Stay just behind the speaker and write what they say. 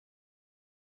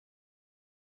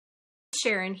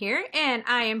Sharon here, and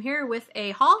I am here with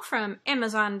a haul from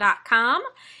Amazon.com.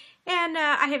 And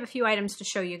I have a few items to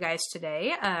show you guys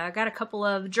today. I got a couple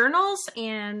of journals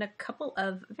and a couple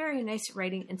of very nice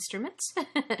writing instruments.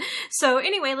 So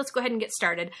anyway, let's go ahead and get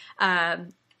started.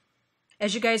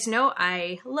 As you guys know,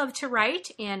 I love to write,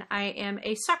 and I am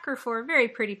a sucker for very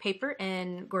pretty paper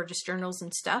and gorgeous journals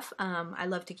and stuff. I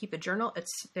love to keep a journal.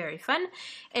 It's very fun.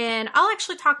 And I'll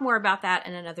actually talk more about that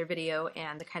in another video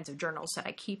and the kinds of journals that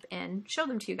I keep and show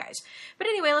them to you guys. But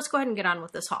anyway, let's go ahead and get on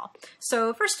with this haul.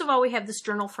 So first of all, we have this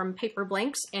journal from Paper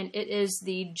Blanks, and it is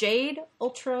the Jade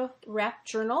Ultra Wrap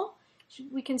Journal.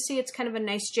 We can see it's kind of a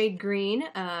nice jade green.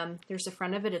 There's the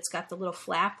front of it. It's got the little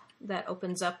flap that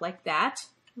opens up like that.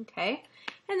 Okay,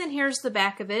 and then here's the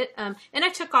back of it, and I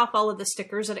took off all of the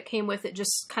stickers that it came with. It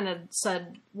just kind of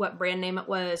said what brand name it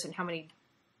was and how many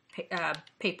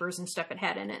papers and stuff it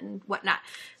had in it and whatnot.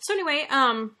 So anyway,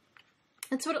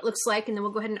 that's what it looks like, and then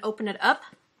we'll go ahead and open it up.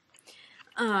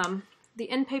 The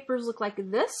end papers look like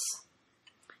this.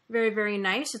 Very, very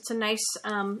nice. It's a nice,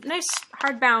 nice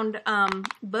hardbound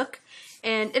book,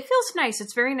 and it feels nice.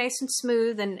 It's very nice and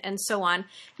smooth and so on.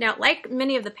 Now, like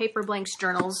many of the Paper Blanks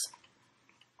journals,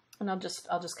 and I'll just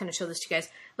kind of show this to you guys.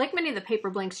 Like many of the Paper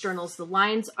Blanks journals, the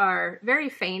lines are very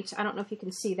faint. I don't know if you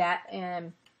can see that.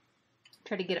 And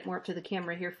try to get it more up to the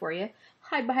camera here for you.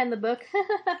 Hide behind the book.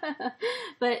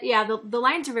 But yeah, the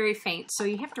lines are very faint, so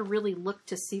you have to really look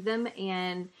to see them.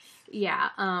 And yeah,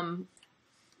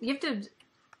 you have to.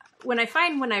 When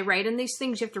I write in these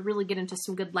things, you have to really get into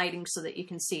some good lighting so that you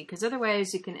can see, because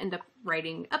otherwise you can end up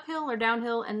writing uphill or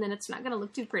downhill, and then it's not going to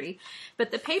look too pretty.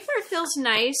 But the paper feels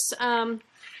nice.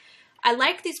 I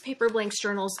like these Paper Blanks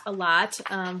journals a lot.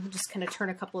 Just kind of turn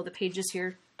a couple of the pages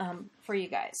here for you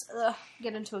guys.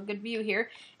 Get into a good view here.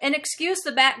 And excuse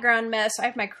the background mess. I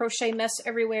have my crochet mess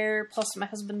everywhere, plus my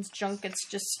husband's junk. It's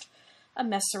just a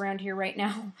mess around here right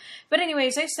now. But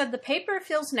anyways, I said the paper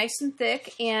feels nice and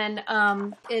thick, and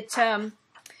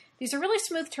these are really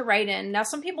smooth to write in. Now,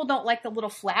 some people don't like the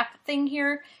little flap thing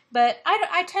here, but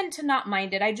I tend to not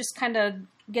mind it. I just kind of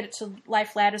get it to lie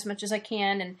flat as much as I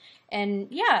can, and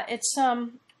yeah, it's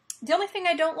the only thing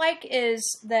I don't like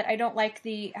is that I don't like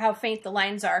how faint the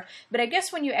lines are. But I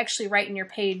guess when you actually write in your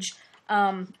page,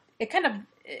 it's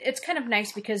kind of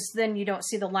nice, because then you don't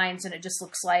see the lines and it just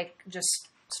looks like just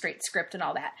straight script and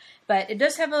all that. But it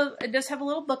does have a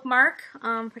little bookmark.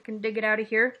 If I can dig it out of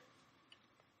here.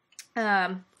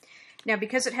 Now,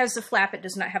 because it has the flap, it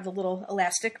does not have the little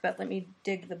elastic, but let me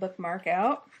dig the bookmark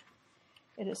out.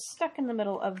 It is stuck in the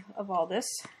middle of all this.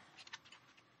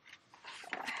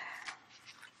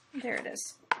 There it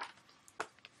is.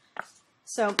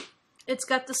 So it's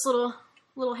got this little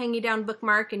hangy down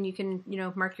bookmark, and you can,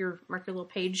 mark your little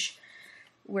page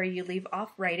where you leave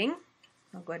off writing.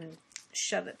 I'll go ahead and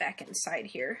shove it back inside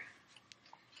here,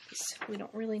 because we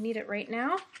don't really need it right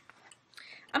now.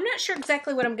 I'm not sure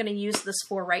exactly what I'm going to use this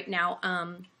for right now.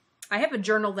 I have a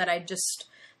journal that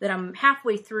I'm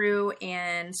halfway through,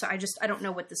 and so I don't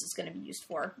know what this is going to be used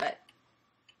for, but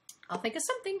I'll think of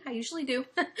something. I usually do.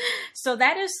 So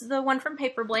that is the one from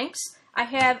Paper Blanks. I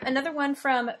have another one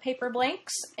from Paper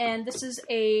Blanks, and this is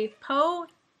a Poe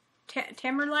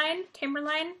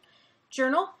Tamerlane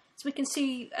journal. So we can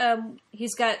see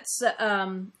he's got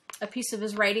a piece of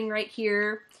his writing right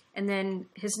here, and then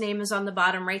his name is on the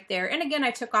bottom right there. And again,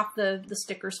 I took off the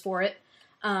stickers for it.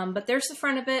 But there's the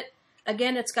front of it.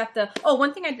 Again, it's got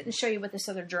one thing I didn't show you with this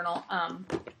other journal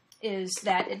is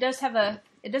that it does have a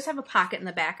pocket in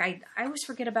the back. I always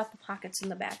forget about the pockets in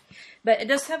the back. But it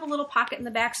does have a little pocket in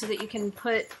the back so that you can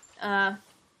put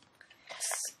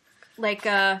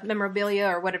memorabilia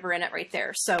or whatever in it right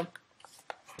there. So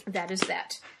that is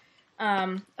that.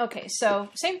 Okay, so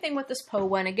same thing with this Poe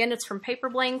one. Again, it's from Paper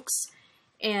Blanks,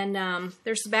 and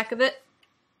there's the back of it.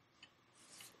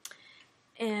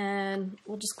 And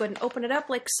we'll just go ahead and open it up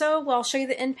like so. Well, I'll show you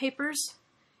the end papers.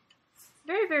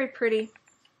 Very, very pretty.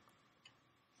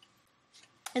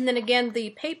 And then again, the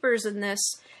papers in this,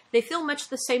 they feel much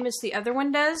the same as the other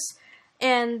one does.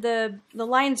 And the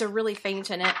lines are really faint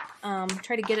in it.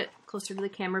 Try to get it closer to the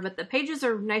camera, but the pages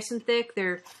are nice and thick.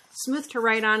 They're smooth to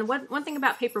write on. One thing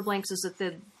about Paper Blanks is that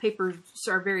the papers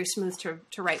are very smooth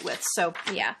to write with. So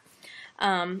yeah.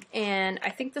 And I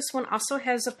think this one also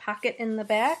has a pocket in the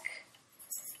back.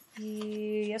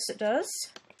 Yes, it does.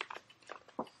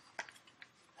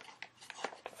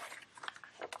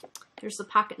 There's the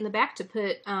pocket in the back to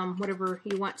put whatever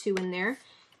you want to in there.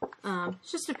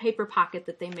 It's just a paper pocket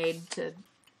that they made to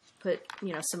put,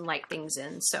 some light things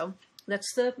in. So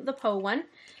that's the Poe one.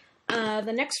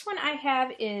 The next one I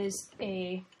have is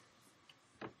a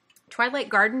Twilight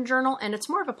Garden journal, and it's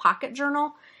more of a pocket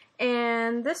journal.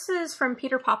 And this is from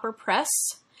Peter Pauper Press.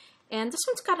 And this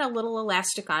one's got a little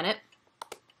elastic on it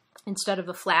instead of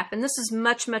a flap. And this is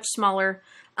much, much smaller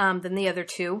than the other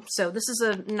two. So this is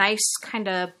a nice kind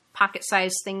of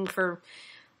pocket-sized thing for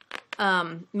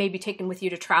maybe taking with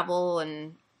you to travel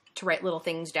and to write little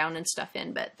things down and stuff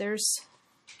in. But there's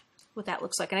what that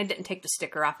looks like. And I didn't take the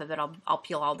sticker off of it. I'll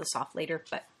peel all this off later,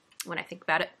 but when I think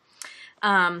about it.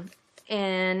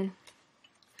 And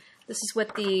this is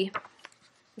what the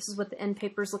end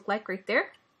papers look like right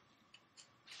there.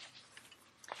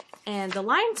 And the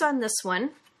lines on this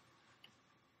one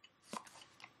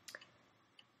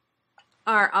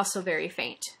are also very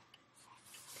faint.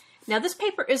 Now this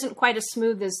paper isn't quite as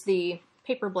smooth as the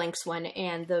Paper Blanks one,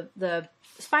 and the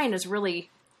spine is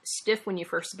really stiff when you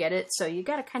first get it, so you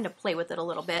got to kind of play with it a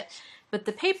little bit. But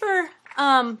the paper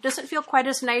doesn't feel quite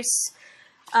as nice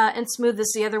and smooth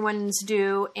as the other ones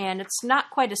do, and it's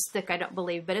not quite as thick, I don't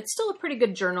believe, but it's still a pretty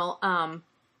good journal.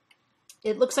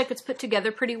 It looks like it's put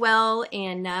together pretty well,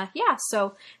 and yeah,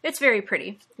 so it's very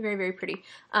pretty. Very, very pretty.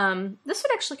 This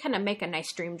would actually kind of make a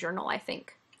nice dream journal, I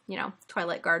think. You know,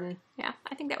 Twilight Garden. Yeah,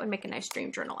 I think that would make a nice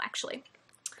dream journal, actually.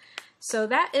 So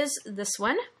that is this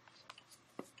one.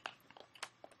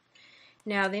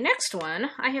 Now, the next one,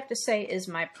 I have to say, is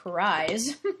my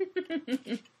prize.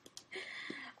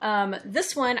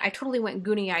 This one I totally went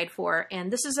goony-eyed for,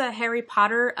 and this is a Harry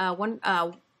Potter,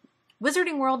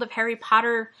 Wizarding World of Harry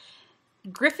Potter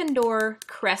Gryffindor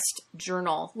Crest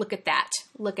Journal. Look at that.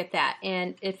 Look at that.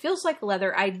 And it feels like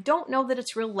leather. I don't know that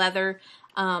it's real leather,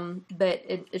 but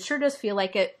it sure does feel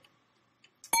like it.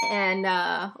 And,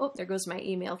 oh, there goes my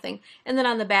email thing. And then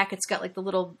on the back, it's got like the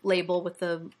little label with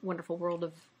the Wizarding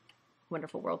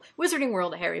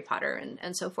World of Harry Potter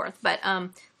and so forth. But,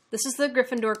 this is the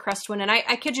Gryffindor Crest one, and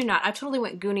I kid you not, I totally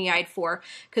went goony-eyed for,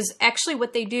 because actually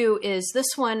what they do is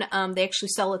this one, they actually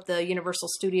sell at the Universal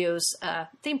Studios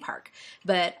theme park,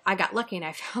 but I got lucky and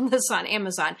I found this on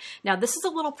Amazon. Now this is a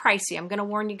little pricey. I'm going to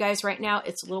warn you guys right now,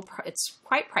 it's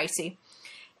quite pricey,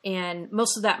 and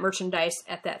most of that merchandise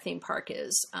at that theme park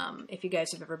is, if you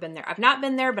guys have ever been there. I've not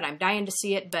been there, but I'm dying to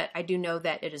see it, but I do know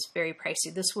that it is very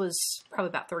pricey. This was probably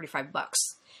about 35 bucks.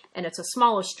 And it's a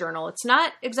smallish journal. It's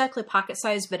not exactly pocket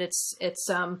size, but it's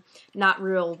not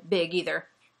real big either.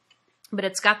 But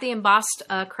it's got the embossed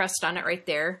crest on it right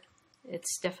there.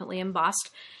 It's definitely embossed.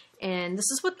 And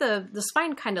this is what the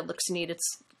spine kind of looks neat.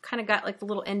 It's kind of got like the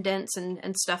little indents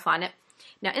and stuff on it.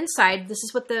 Now inside, this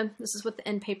is what the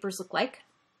end papers look like.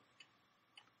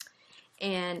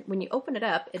 And when you open it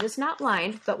up, it is not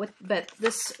lined, but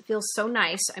this feels so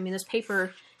nice. I mean, this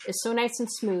paper is so nice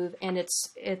and smooth, and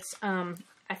it's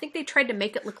I think they tried to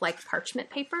make it look like parchment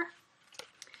paper,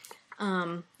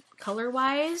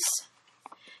 color-wise,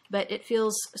 but it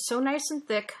feels so nice and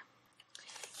thick.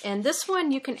 And this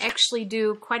one, you can actually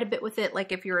do quite a bit with it.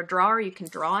 Like if you're a drawer, you can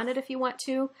draw on it if you want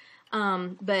to.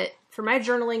 But for my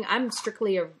journaling, I'm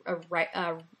strictly a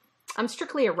writer.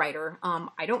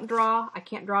 I don't draw. I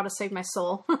can't draw to save my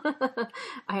soul.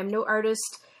 I am no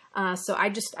artist. So I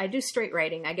do straight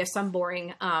writing. I guess I'm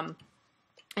boring.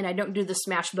 And I don't do the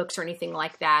smash books or anything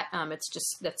like that. That's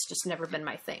just never been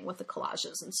my thing with the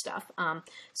collages and stuff.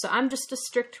 So I'm just a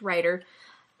strict writer.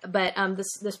 But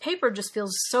this paper just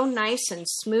feels so nice and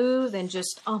smooth and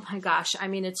just, oh my gosh. I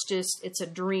mean, it's a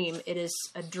dream. It is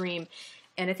a dream.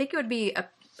 And I think it would be a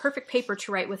perfect paper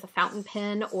to write with a fountain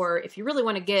pen, or if you really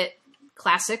want to get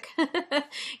classic,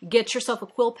 get yourself a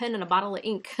quill pen and a bottle of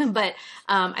ink. But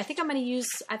I think I'm going to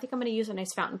use a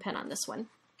nice fountain pen on this one.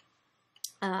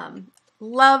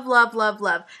 Love, love, love,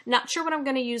 love. Not sure what I'm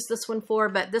going to use this one for,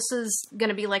 but this is going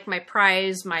to be like my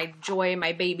prize, my joy,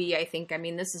 my baby, I think. I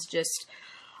mean, this is just,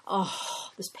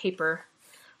 oh, this paper.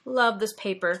 Love this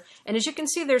paper. And as you can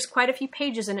see, there's quite a few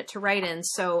pages in it to write in.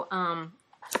 So,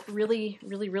 really,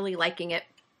 really, really liking it.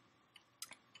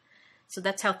 So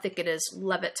that's how thick it is.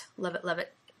 Love it, love it, love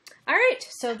it. All right,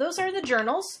 so those are the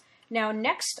journals. Now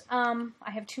next, I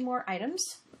have two more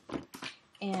items.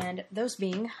 And those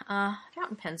being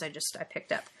fountain pens I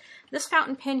picked up. This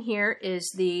fountain pen here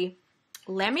is the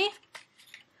Lamy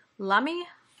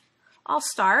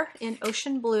All-Star in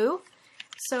Ocean Blue.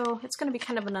 So it's going to be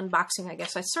kind of an unboxing, I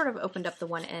guess. I sort of opened up the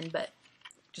one end, but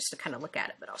just to kind of look at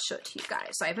it, but I'll show it to you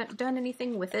guys. I haven't done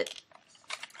anything with it.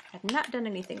 I have not done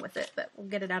anything with it, but we'll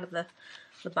get it out of the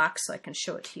box so I can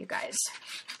show it to you guys.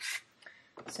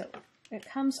 So it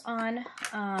comes on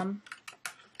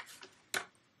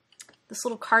this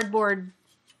little cardboard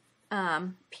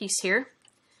piece here.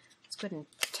 Let's go ahead and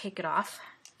take it off.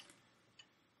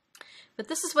 But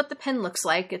this is what the pen looks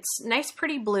like. It's nice,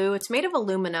 pretty blue. It's made of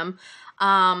aluminum.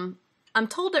 I'm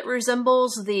told it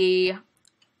resembles the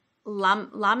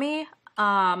Lamy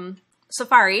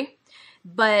Safari,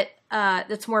 but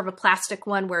it's more of a plastic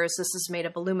one, whereas this is made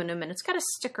of aluminum, and it's got a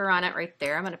sticker on it right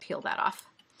there. I'm going to peel that off.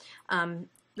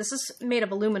 This is made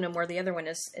of aluminum, where the other one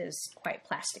is quite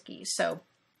plasticky. So,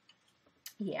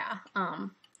 yeah,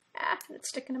 it's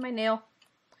sticking to my nail.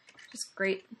 Just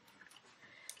great.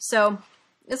 So,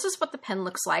 this is what the pen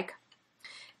looks like.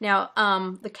 Now,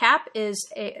 the cap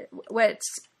is what's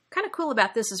kind of cool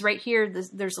about this is right here,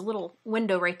 there's a little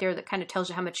window right there that kind of tells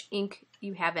you how much ink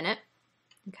you have in it.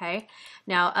 Okay.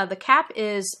 Now, the cap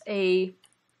is a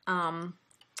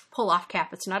pull-off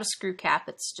cap. It's not a screw cap.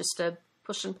 It's just a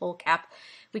push and pull cap.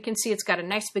 We can see it's got a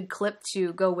nice big clip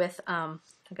to go with, I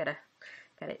got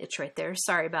an itch right there.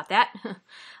 Sorry about that.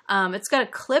 It's got a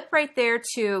clip right there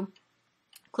to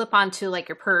clip onto like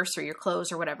your purse or your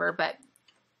clothes or whatever, but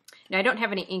now I don't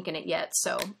have any ink in it yet,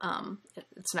 so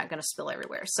it's not going to spill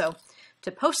everywhere. So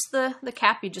to post the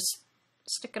cap, you just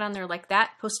stick it on there like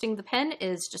that. Posting the pen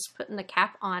is just putting the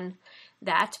cap on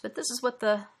that. But this is what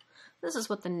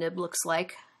the nib looks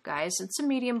like, guys. It's a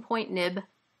medium point nib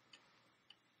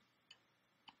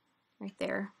right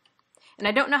there. And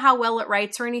I don't know how well it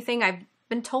writes or anything. I've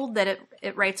been told that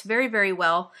it writes very, very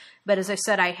well, but as I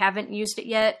said, I haven't used it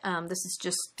yet. This is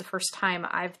just the first time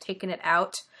I've taken it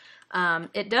out.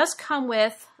 It does come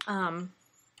with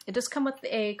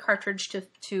a cartridge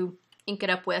to ink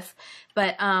it up with,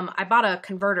 but I bought a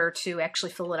converter to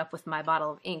actually fill it up with my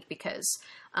bottle of ink because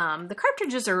the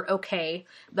cartridges are okay,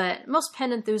 but most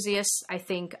pen enthusiasts, I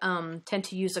think, tend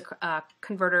to use a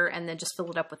converter and then just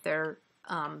fill it up with their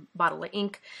bottle of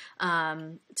ink.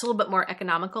 It's a little bit more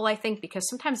economical, I think, because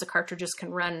sometimes the cartridges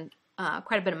can run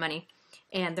quite a bit of money,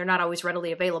 and they're not always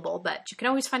readily available, but you can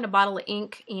always find a bottle of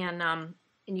ink, and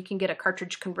you can get a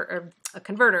cartridge converter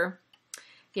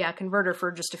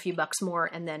for just a few bucks more,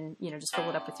 and then, you know, just fill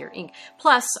it up with your ink.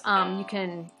 Plus, you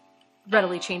can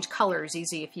readily change colors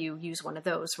easy if you use one of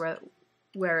those,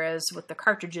 whereas with the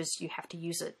cartridges, you have to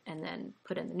use it and then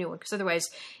put in the new one, because otherwise,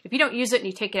 if you don't use it and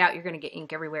you take it out, you're going to get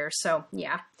ink everywhere. So,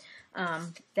 yeah,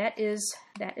 that is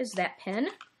that pen.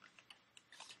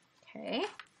 Okay.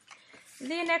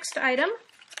 The next item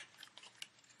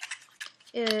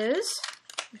is,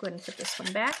 I'll go ahead and put this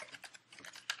one back.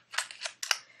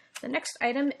 The next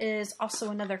item is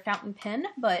also another fountain pen,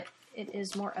 but it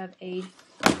is more of a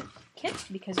kit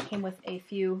because it came with a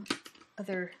few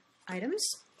other items.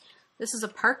 This is a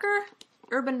Parker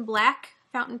Urban Black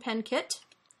fountain pen kit.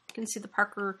 You can see the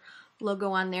Parker logo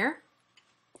on there.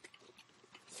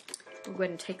 We'll go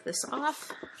ahead and take this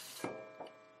off.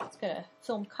 It's got a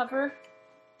film cover.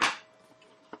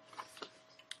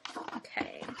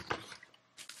 Okay.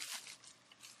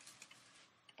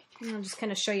 And I'll just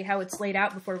kind of show you how it's laid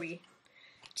out before we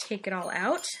take it all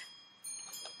out.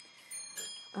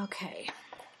 Okay,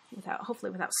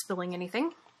 hopefully without spilling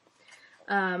anything.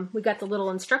 We got the little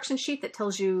instruction sheet that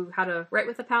tells you how to write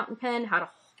with a fountain pen, how to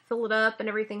fill it up and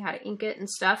everything, how to ink it and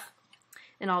stuff,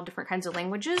 in all different kinds of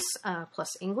languages,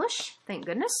 plus English, thank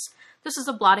goodness. This is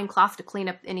a blotting cloth to clean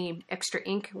up any extra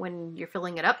ink when you're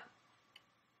filling it up.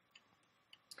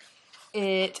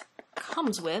 It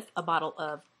comes with a bottle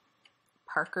of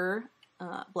Parker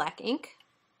black ink,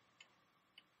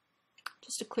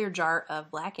 just a clear jar of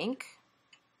black ink,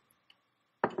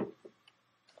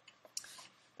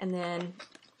 and then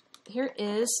here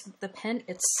is the pen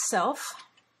itself.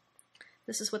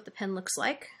 This is what the pen looks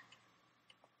like.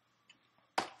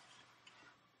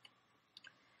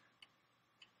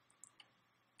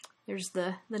 There's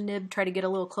the nib. Try to get a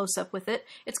little close up with it.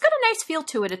 It's got a nice feel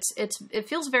to it. It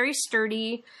feels very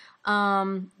sturdy,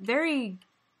 very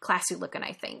classy looking,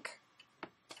 I think.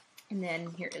 And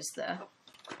then here's the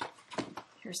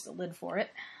lid for it.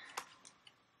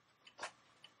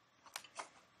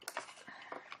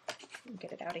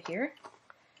 Get it out of here.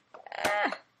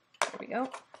 There we go.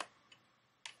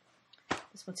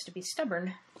 This wants to be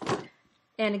stubborn.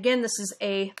 And again, this is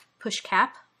a push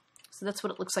cap. So that's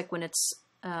what it looks like when it's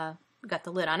got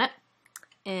the lid on it.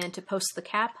 And to post the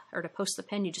cap, or to post the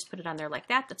pen, you just put it on there like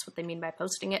that. That's what they mean by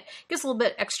posting it. Gives a little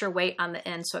bit extra weight on the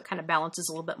end, so it kind of balances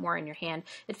a little bit more in your hand.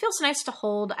 It feels nice to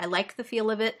hold. I like the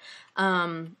feel of it.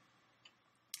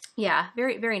 Yeah,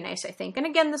 very, very nice, I think. And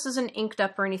again, this isn't inked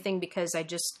up or anything because I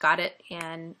just got it,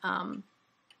 and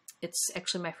it's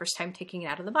actually my first time taking it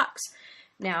out of the box.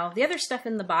 Now, the other stuff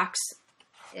in the box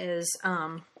is,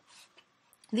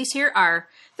 these here are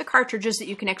the cartridges that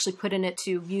you can actually put in it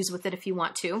to use with it if you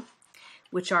want to,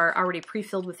 which are already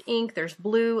pre-filled with ink. There's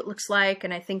blue, it looks like,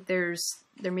 and I think there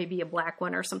may be a black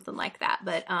one or something like that.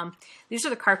 But these are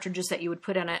the cartridges that you would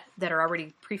put in it that are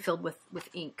already pre-filled with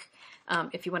ink,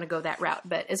 if you want to go that route.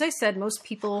 But as I said, most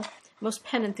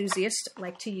pen enthusiasts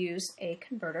like to use a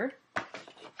converter.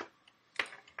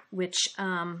 which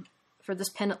for this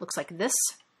pen it looks like this.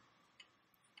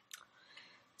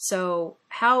 So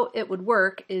how it would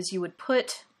work is you would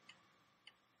put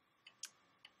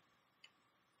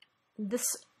this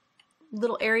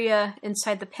little area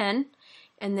inside the pen,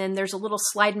 and then there's a little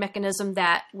slide mechanism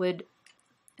that would,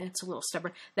 it's a little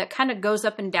stubborn, that kind of goes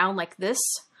up and down like this,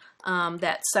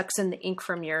 that sucks in the ink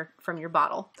from your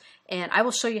bottle. And I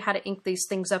will show you how to ink these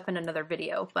things up in another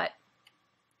video, but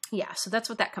yeah, so that's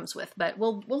what that comes with. But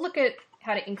we'll look at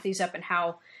how to ink these up and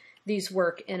how these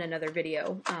work in another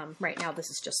video. Right now, this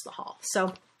is just the haul.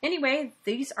 So anyway,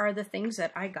 these are the things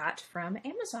that I got from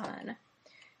Amazon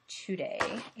today,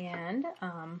 and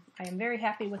I am very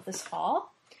happy with this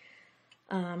haul.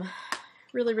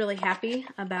 Really, really happy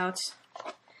about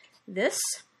this,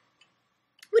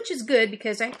 which is good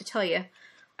because I have to tell you,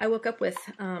 I woke up with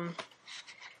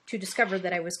to discover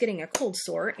that I was getting a cold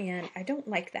sore, and I don't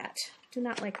like that. Do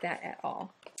not like that at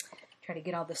all. Try to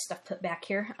get all this stuff put back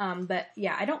here. But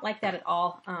yeah, I don't like that at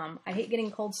all. I hate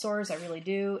getting cold sores. I really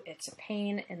do. It's a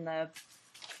pain in the,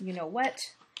 you know what?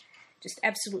 Just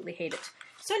absolutely hate it.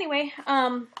 So anyway,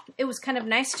 it was kind of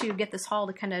nice to get this haul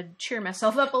to kind of cheer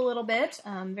myself up a little bit.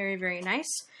 Very, very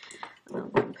nice.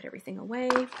 Put everything away.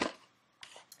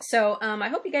 So I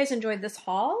hope you guys enjoyed this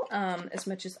haul as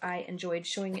much as I enjoyed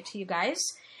showing it to you guys.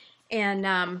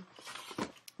 And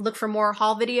look for more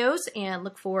haul videos and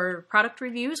look for product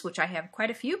reviews, which I have quite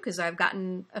a few because I've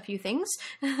gotten a few things.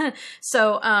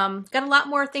 So got a lot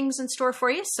more things in store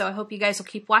for you. So I hope you guys will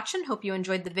keep watching. Hope you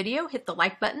enjoyed the video. Hit the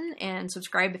like button and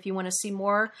subscribe if you want to see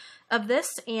more of this.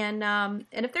 And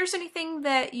if there's anything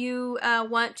that you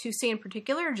want to see in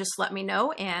particular, just let me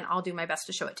know and I'll do my best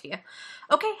to show it to you.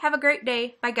 Okay, have a great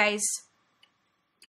day. Bye, guys.